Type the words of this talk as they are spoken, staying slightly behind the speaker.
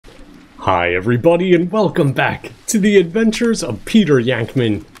Hi everybody and welcome back to the adventures of Peter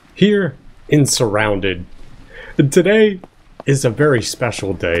Yankman here in Surrounded. And today is a very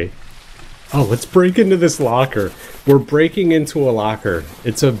special day. Oh, let's break into this locker. We're breaking into a locker.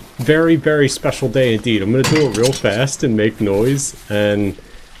 It's a very, very special day indeed. I'm gonna do it real fast and make noise and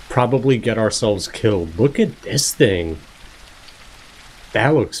probably get ourselves killed. Look at this thing.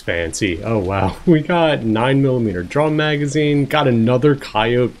 That looks fancy. Oh wow. We got 9mm drum magazine, got another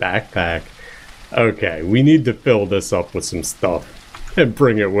coyote backpack. Okay, we need to fill this up with some stuff and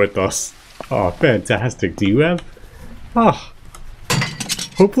bring it with us. Oh, fantastic. Do you have? Oh,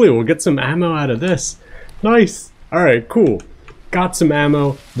 hopefully we'll get some ammo out of this. Nice. Alright, cool. Got some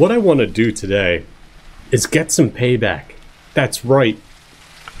ammo. What I want to do today is get some payback. That's right.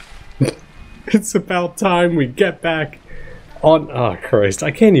 It's about time we get back on, oh Christ,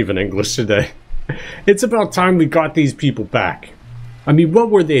 I can't even English today. It's about time we got these people back. I mean, what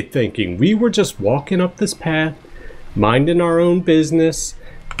were they thinking? We were just walking up this path, minding our own business,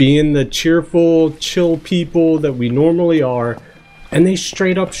 being the cheerful, chill people that we normally are, and they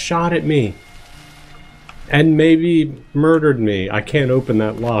straight up shot at me. And maybe murdered me. I can't open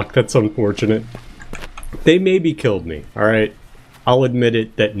that lock, that's unfortunate. They maybe killed me, alright? I'll admit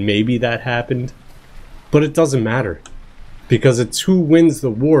it that maybe that happened, but it doesn't matter. Because it's who wins the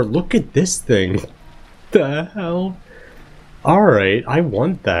war. Look at this thing. The hell? Alright, I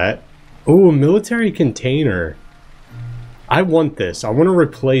want that. Oh, a military container. I want this. I want to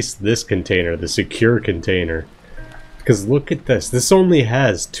replace this container, the secure container. Because look at this. This only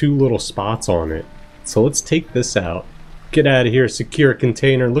has 2 little spots on it. So let's take this out. Get out of here, secure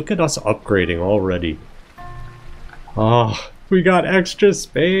container. Look at us upgrading already. Oh, we got extra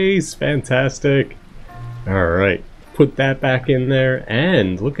space. Fantastic. Alright. Put that back in there,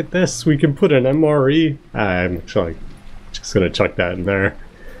 and look at this, we can put an MRE. I'm actually just gonna chuck that in there.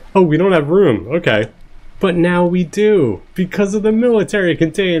 Oh, we don't have room, okay. But now we do, because of the military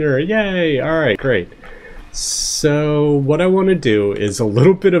container, yay! Alright, great. So, what I want to do is a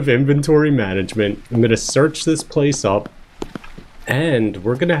little bit of inventory management. I'm gonna search this place up, and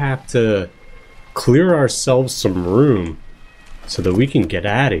we're gonna have to clear ourselves some room so that we can get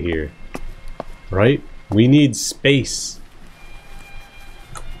out of here, right? We need space.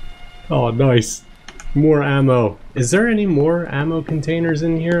 Oh, nice. More ammo. Is there any more ammo containers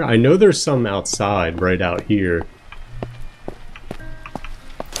in here? I know there's some outside, right out here.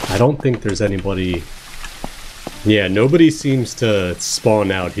 I don't think there's anybody... Yeah, nobody seems to spawn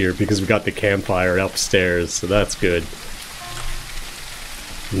out here because we got the campfire upstairs, so that's good.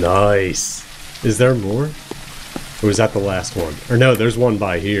 Nice. Is there more? Or was that the last one? Or no, there's one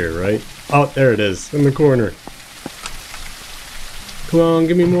by here, right? Oh, there it is, in the corner. Come on,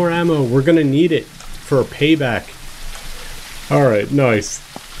 give me more ammo. We're gonna need it for a payback. Alright, nice.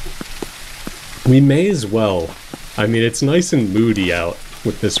 We may as well. I mean, it's nice and moody out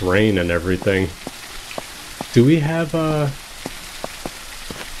with this rain and everything. Do we have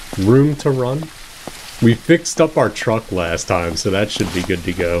room to run? We fixed up our truck last time, so that should be good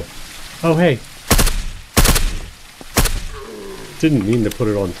to go. Oh, hey. Didn't mean to put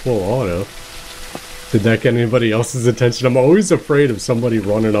it on full auto. Did that get anybody else's attention? I'm always afraid of somebody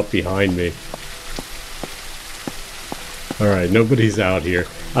running up behind me. Alright, nobody's out here.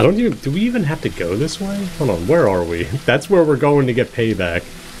 I don't even... Do we even have to go this way? Hold on, where are we? That's where we're going to get payback.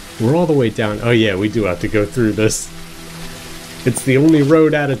 We're all the way down... Oh yeah, we do have to go through this. It's the only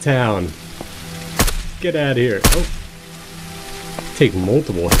road out of town. Get out of here. Oh. Take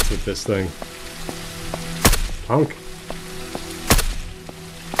multiple hits with this thing. Punk.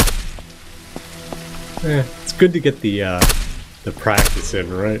 It's good to get the practice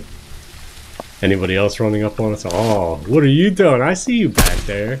in, right? Anybody else running up on us? Oh, what are you doing? I see you back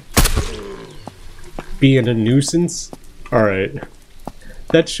there. Being a nuisance? Alright.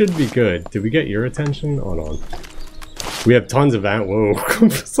 That should be good. Did we get your attention? Hold on. We have tons of whoa.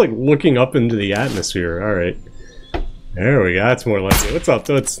 I'm just like looking up into the atmosphere. Alright. There we go. That's more like it. What's up,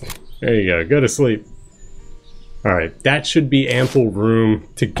 Toots? There you go. Go to sleep. Alright. That should be ample room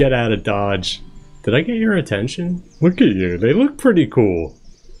to get out of Dodge. Did I get your attention? Look at you. They look pretty cool.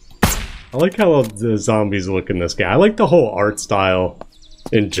 I like how the zombies look in this game. I like the whole art style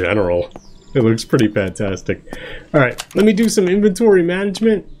in general. It looks pretty fantastic. Alright, let me do some inventory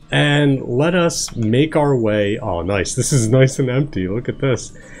management and let us make our way... Oh, nice. This is nice and empty. Look at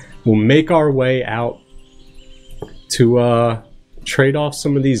this. We'll make our way out to trade off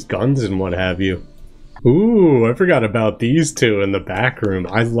some of these guns and what have you. Ooh, I forgot about these two in the back room.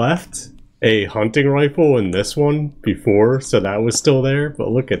 I left a hunting rifle in this one before, so that was still there, but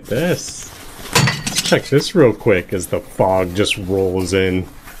look at this. Let's check this real quick as the fog just rolls in.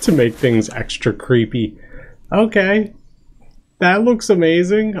 to make things extra creepy. Okay. That looks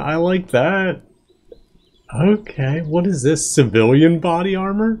amazing. I like that. Okay, what is this? Civilian body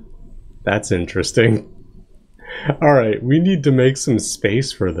armor? That's interesting. Alright, we need to make some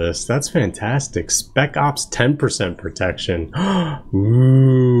space for this. That's fantastic. Spec Ops 10% protection.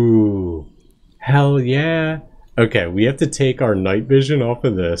 Ooh. Hell yeah. Okay, we have to take our night vision off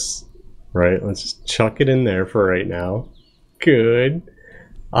of this. Right, let's just chuck it in there for right now. Good.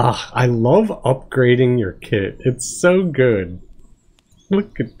 Ah, I love upgrading your kit. It's so good.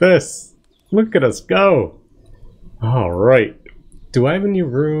 Look at this. Look at us go. Alright. Do I have any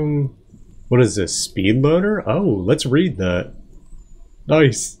room? What is this? Speed loader? Oh, let's read that.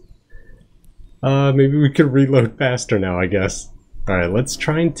 Nice. Maybe we could reload faster now, I guess. Alright, let's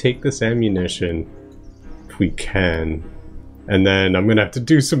try and take this ammunition. If we can. And then I'm gonna have to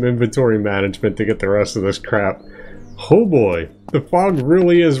do some inventory management to get the rest of this crap. Oh boy, the fog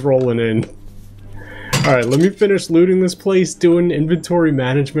really is rolling in. Alright, let me finish looting this place, doing inventory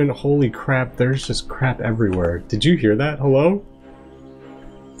management. Holy crap, there's just crap everywhere. Did you hear that? Hello?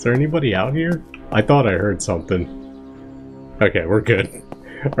 Is there anybody out here? I thought I heard something. Okay, we're good.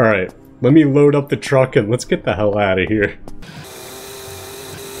 Alright, let me load up the truck and let's get the hell out of here.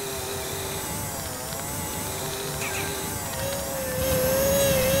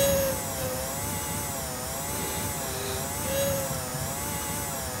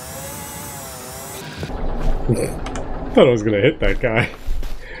 Thought I was gonna hit that guy.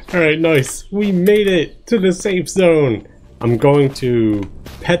 Alright, nice. We made it to the safe zone. I'm going to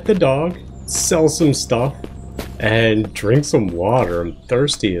pet the dog, sell some stuff, and drink some water. I'm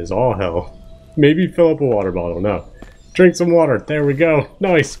thirsty as all hell. Maybe fill up a water bottle. No. Drink some water. There we go.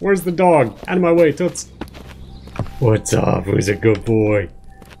 Nice. Where's the dog? Out of my way, Toots. What's up? Who's a good boy?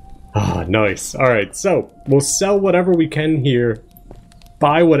 Ah, nice. Alright, so we'll sell whatever we can here,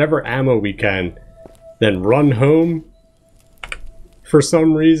 buy whatever ammo we can, then run home. For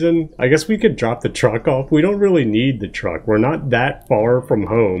some reason, I guess we could drop the truck off. We don't really need the truck. We're not that far from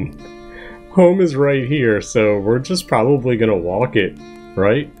home. Home is right here, so we're just probably gonna walk it,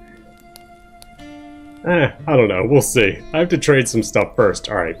 right? I don't know. We'll see. I have to trade some stuff first.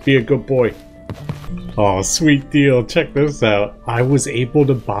 Alright, be a good boy. Oh, sweet deal. Check this out. I was able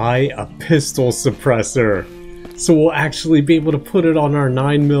to buy a pistol suppressor. So we'll actually be able to put it on our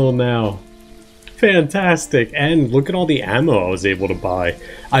 9mm now. Fantastic. And look at all the ammo I was able to buy.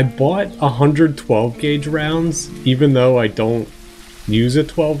 I bought 112 gauge rounds, even though I don't use a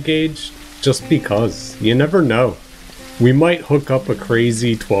 12 gauge, just because. You never know. We might hook up a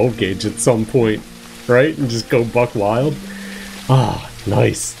crazy 12 gauge at some point, right? And just go buck wild. Ah,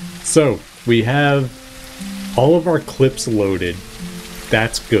 nice. So, we have all of our clips loaded.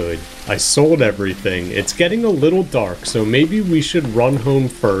 That's good. I sold everything. It's getting a little dark, so maybe we should run home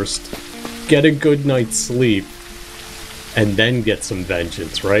first, get a good night's sleep, and then get some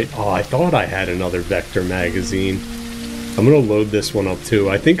vengeance, right? Oh, I thought I had another Vector magazine. I'm gonna load this one up too.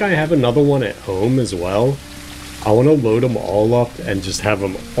 I think I have another one at home as well. I want to load them all up and just have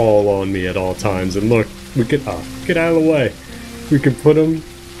them all on me at all times. And look, we could, get out of the way. We can put them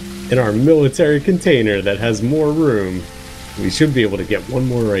in our military container that has more room. We should be able to get one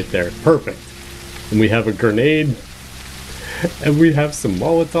more right there. Perfect. And we have a grenade. And we have some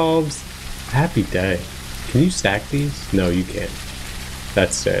Molotovs. Happy day. Can you stack these? No, you can't.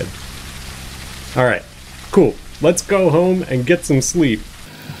 That's sad. Alright, cool. Let's go home and get some sleep.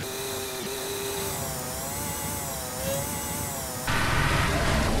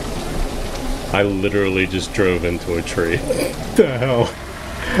 I literally just drove into a tree. What the hell?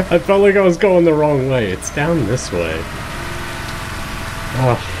 I felt like I was going the wrong way. It's down this way.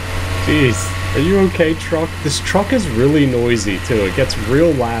 Oh, jeez. Are you okay, truck? This truck is really noisy, too. It gets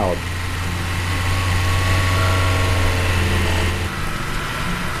real loud.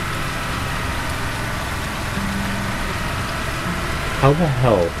 How the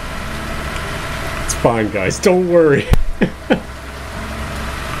hell? It's fine, guys. Don't worry.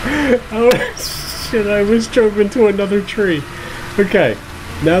 Oh, shit. I almost drove into another tree. Okay.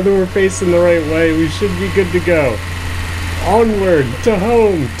 Now that we're facing the right way, we should be good to go. Onward to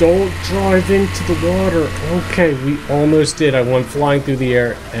home. Don't drive into the water. Okay, we almost did. I went flying through the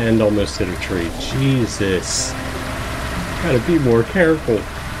air and almost hit a tree. Jesus. Gotta be more careful.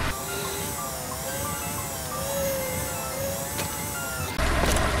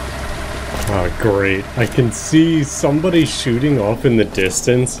 Oh, great. I can see somebody shooting off in the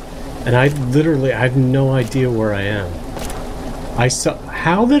distance, and I have no idea where I am.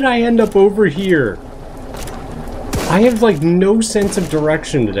 How did I end up over here? I have, like, no sense of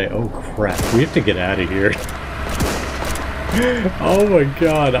direction today. Oh, crap. We have to get out of here. Oh my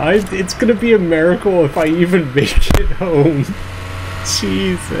god, it's gonna be a miracle if I even make it home.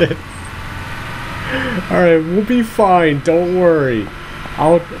 Jesus. Alright, we'll be fine, don't worry.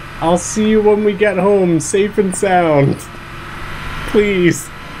 I'll see you when we get home, safe and sound. Please.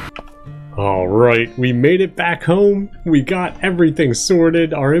 Alright, we made it back home. We got everything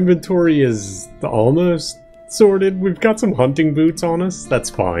sorted. Our inventory is almost sorted. We've got some hunting boots on us. That's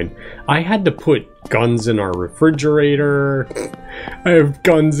fine. I had to put guns in our refrigerator. I have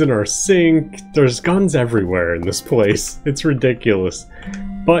guns in our sink. There's guns everywhere in this place. It's ridiculous.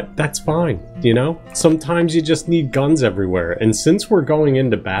 But that's fine, you know? Sometimes you just need guns everywhere. And since we're going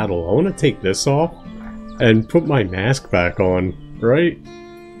into battle, I want to take this off and put my mask back on, right?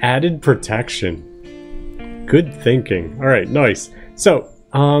 Added protection. Good thinking. Alright, nice. So,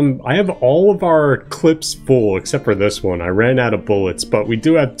 I have all of our clips full except for this one. I ran out of bullets, but we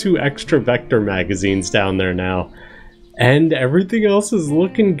do have 2 extra Vector magazines down there now. And everything else is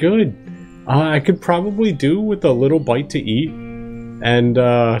looking good. I could probably do with a little bite to eat. And,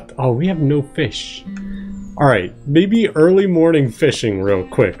 oh, we have no fish. Alright, maybe early morning fishing real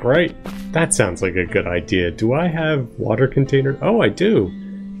quick, right? That sounds like a good idea. Do I have water containers? Oh, I do.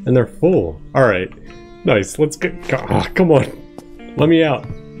 And they're full. Alright. Nice. Let's get... Oh, come on. Let me out.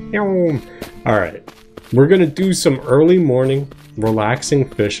 Alright. We're gonna do some early morning, relaxing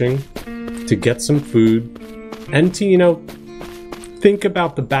fishing to get some food and to, you know, think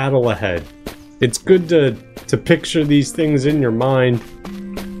about the battle ahead. It's good to picture these things in your mind,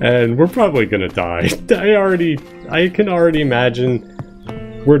 and we're probably gonna die. I can already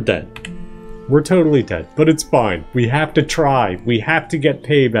imagine we're dead. We're totally dead, but it's fine. We have to try. We have to get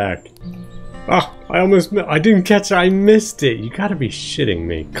payback. Ah, I didn't catch it. I missed it. You gotta be shitting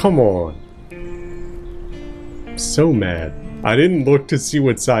me. Come on. I'm so mad. I didn't look to see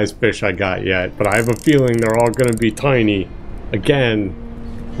what size fish I got yet, but I have a feeling they're all gonna be tiny. Again,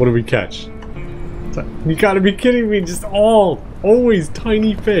 what do we catch? You gotta be kidding me. Just always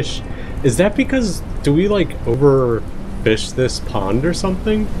tiny fish. Is that because, do we like overfish this pond or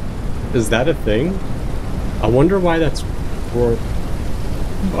something? Is that a thing? I wonder why that's...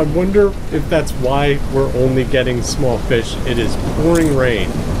 I wonder if that's why we're only getting small fish. It is pouring rain.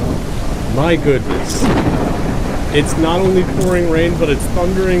 My goodness. It's not only pouring rain, but it's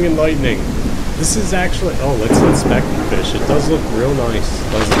thundering and lightning. This is actually... Oh, let's inspect the fish. It does look real nice,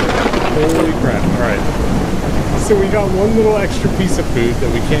 doesn't it? Holy crap. Alright. So we got one little extra piece of food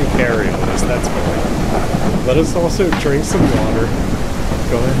that we can't carry on us. That's fine. Let us also drink some water.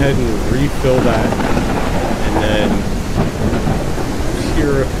 Go ahead and refill that, and then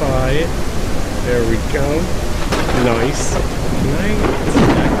purify it. There we go. Nice. Can I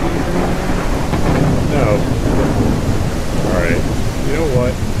inspect these? No. Alright. You know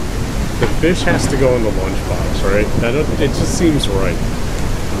what? The fish has to go in the lunchbox, right? It just seems right.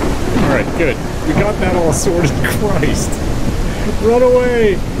 Alright, good. We got that all sorted. Christ. Run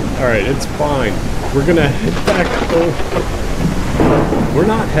away! Alright, it's fine. We're gonna head back home. We're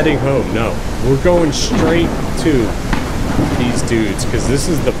not heading home, no. We're going straight to these dudes, because this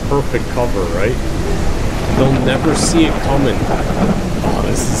is the perfect cover, right? They'll never see it coming. Oh,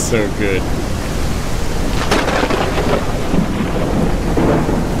 this is so good.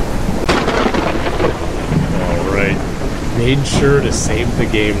 Alright. Made sure to save the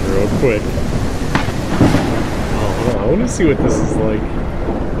game real quick. Oh, hold on. I want to see what this is like.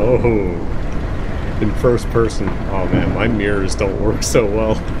 Oh. In first person. Oh man, my mirrors don't work so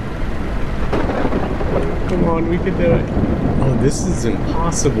well. Come on, we can do it. Oh, this is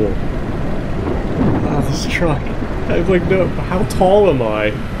impossible. Oh, this truck. I'm like, no, how tall am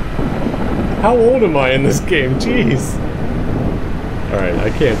I? How old am I in this game? Jeez. Alright, I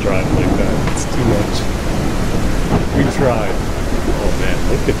can't drive like that. It's too much. We tried. Oh man,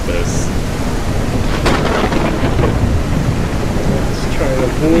 look at this. Try to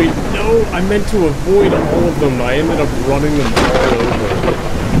avoid... No! I meant to avoid all of them. I ended up running them all over.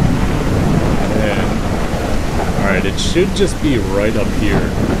 Man. Alright, it should just be right up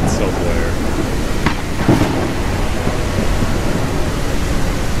here somewhere.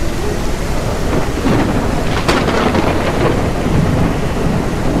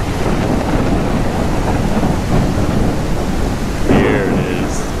 Here it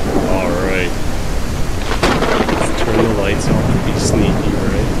is. Alright. Let's turn the lights off and be sneaky,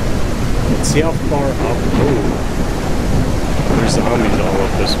 right? Let's see how far up... Oh. There's zombies all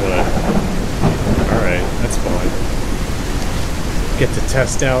up this way. Alright, that's fine. Get to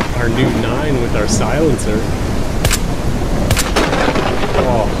test out our new 9 with our silencer.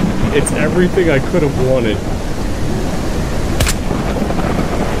 Oh, it's everything I could have wanted.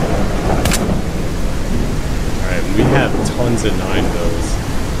 Alright, we have tons of 9mm.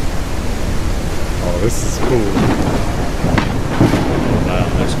 Oh, this is cool. Oh, wow,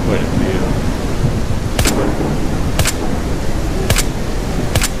 there's quite a few.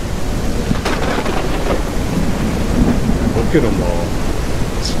 Look at them all.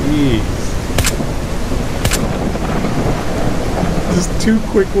 Jeez. Just 2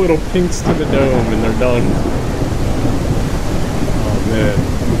 quick little pinks to the dome and they're done. Oh man.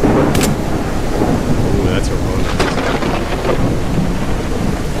 Ooh, that's a runner.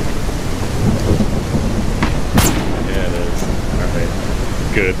 Yeah, it is. Alright.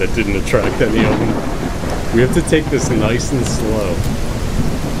 Good, that didn't attract any of them. We have to take this nice and slow.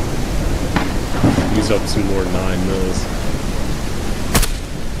 Use up some more 9mm.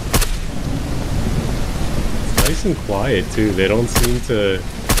 Nice and quiet too. They don't seem to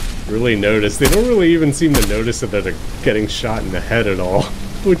really notice. They don't really even seem to notice that they're getting shot in the head at all,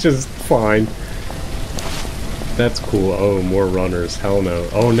 which is fine. That's cool. Oh, more runners. Hell no.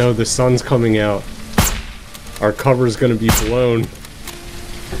 Oh no, the sun's coming out. Our cover's gonna be blown.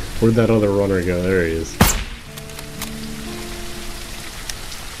 Where'd that other runner go? There he is.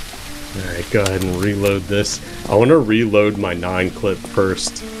 Alright, go ahead and reload this. I want to reload my 9 clip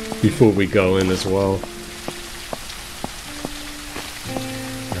first before we go in as well.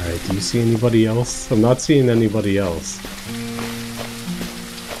 Alright, do you see anybody else? I'm not seeing anybody else. I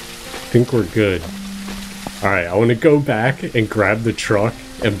think we're good. Alright, I want to go back and grab the truck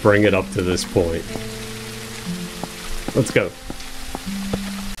and bring it up to this point. Let's go.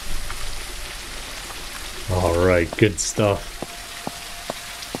 Alright, good stuff.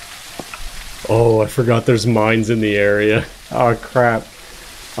 Oh, I forgot there's mines in the area. Oh, crap.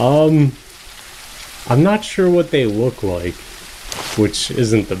 I'm not sure what they look like, which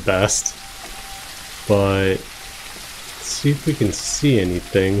isn't the best. But, let's see if we can see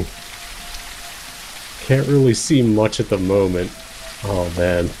anything. Can't really see much at the moment. Oh,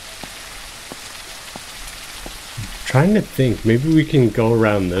 man. I'm trying to think. Maybe we can go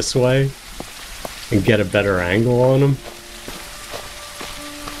around this way and get a better angle on them.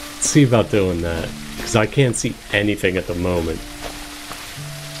 Let's see about doing that, because I can't see anything at the moment.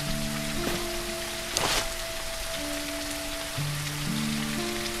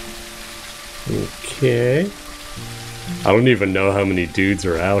 Okay. I don't even know how many dudes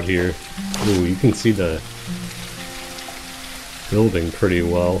are out here. Ooh, you can see the building pretty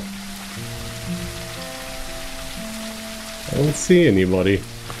well. I don't see anybody.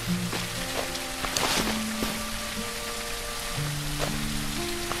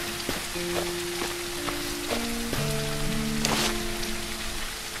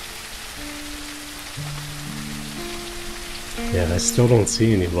 Yeah, I still don't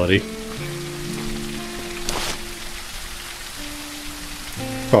see anybody.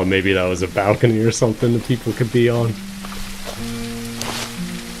 Thought maybe that was a balcony or something that people could be on.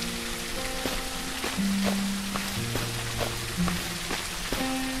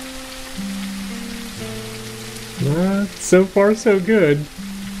 So far so good.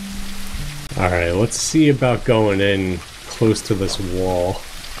 Alright, let's see about going in close to this wall.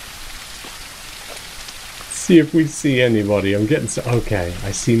 See if we see anybody. I'm getting so... Okay,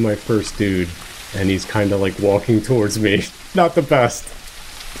 I see my first dude, and he's kind of like walking towards me. Not the best.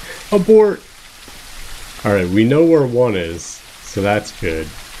 Abort! Alright, we know where one is, so that's good.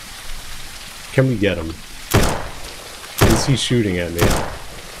 Can we get him? Is he shooting at me?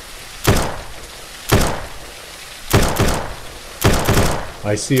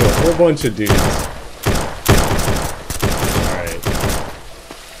 I see a whole bunch of dudes. Alright.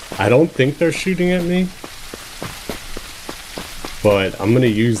 I don't think they're shooting at me. But I'm going to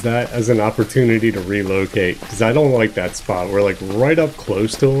use that as an opportunity to relocate, because I don't like that spot. We're like right up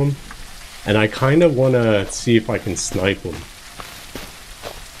close to them, and I kind of want to see if I can snipe them.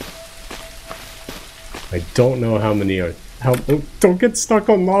 I don't know how many are... Oh, don't get stuck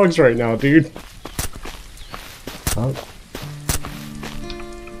on logs right now, dude. Oh.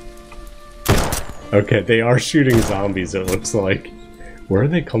 Okay, they are shooting zombies, it looks like. Where are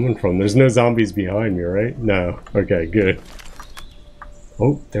they coming from? There's no zombies behind me, right? No. Okay, good.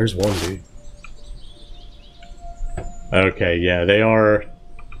 Oh, there's one dude. Okay, yeah,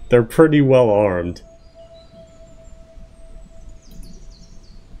 they're pretty well armed.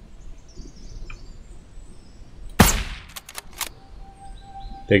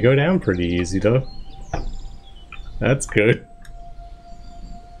 They go down pretty easy, though. That's good.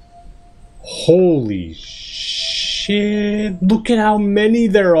 Holy shit! Look at how many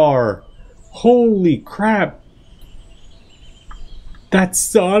there are! Holy crap!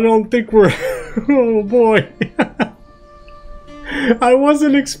 That's... I don't think we're... Oh boy! I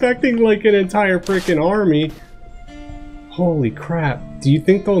wasn't expecting like an entire freaking army. Holy crap. Do you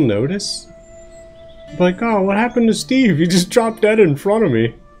think they'll notice? Like, oh, what happened to Steve? He just dropped dead in front of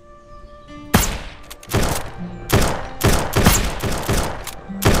me.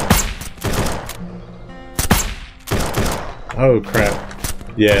 Oh crap.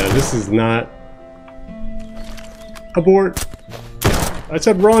 Yeah, this is not... Abort! I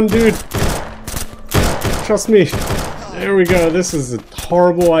said run, dude! Trust me. There we go, this is a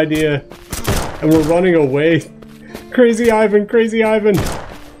horrible idea. And we're running away. Crazy Ivan, Crazy Ivan!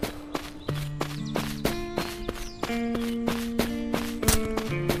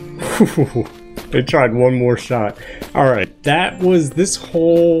 They tried one more shot. Alright, this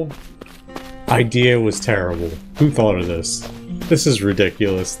whole idea was terrible. Who thought of this? This is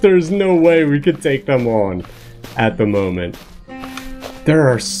ridiculous. There's no way we could take them on at the moment. There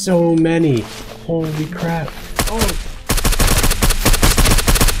are so many. Holy crap. Oh.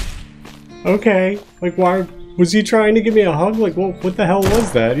 Okay. Like, why was he trying to give me a hug? Like, what the hell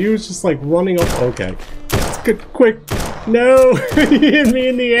was that? He was just like running up. Okay. Let's get quick. No! He hit me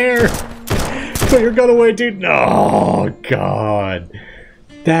in the air! Put your gun away, dude! Oh, God.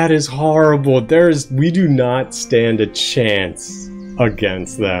 That is horrible. We do not stand a chance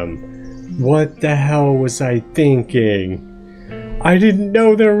against them. What the hell was I thinking? I didn't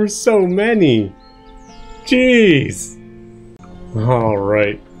know there were so many. Jeez.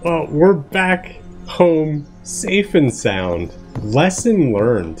 Alright. Well, we're back home safe and sound. Lesson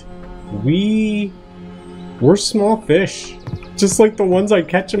learned. We're small fish. Just like the ones I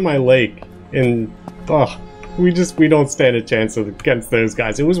catch in my lake. And, we don't stand a chance against those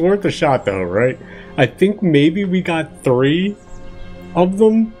guys. It was worth a shot though, right? I think maybe we got 3 of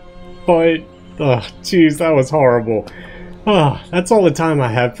them, but, jeez, that was horrible. That's all the time I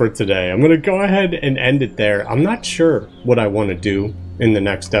have for today. I'm gonna go ahead and end it there. I'm not sure what I want to do in the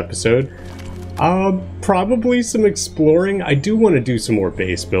next episode. Probably some exploring. I do want to do some more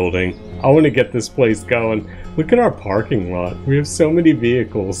base building. I want to get this place going. Look at our parking lot. We have so many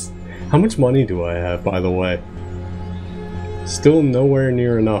vehicles. How much money do I have, by the way? Still nowhere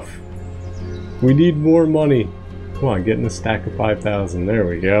near enough. We need more money. Come on, get in a stack of 5,000. There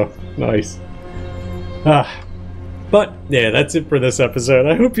we go. Nice. But, yeah, that's it for this episode.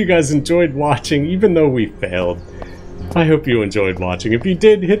 I hope you guys enjoyed watching, even though we failed. I hope you enjoyed watching. If you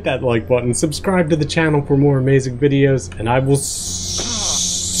did, hit that like button, subscribe to the channel for more amazing videos, and I will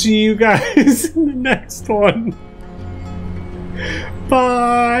see you guys in the next one.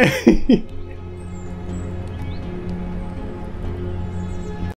 Bye!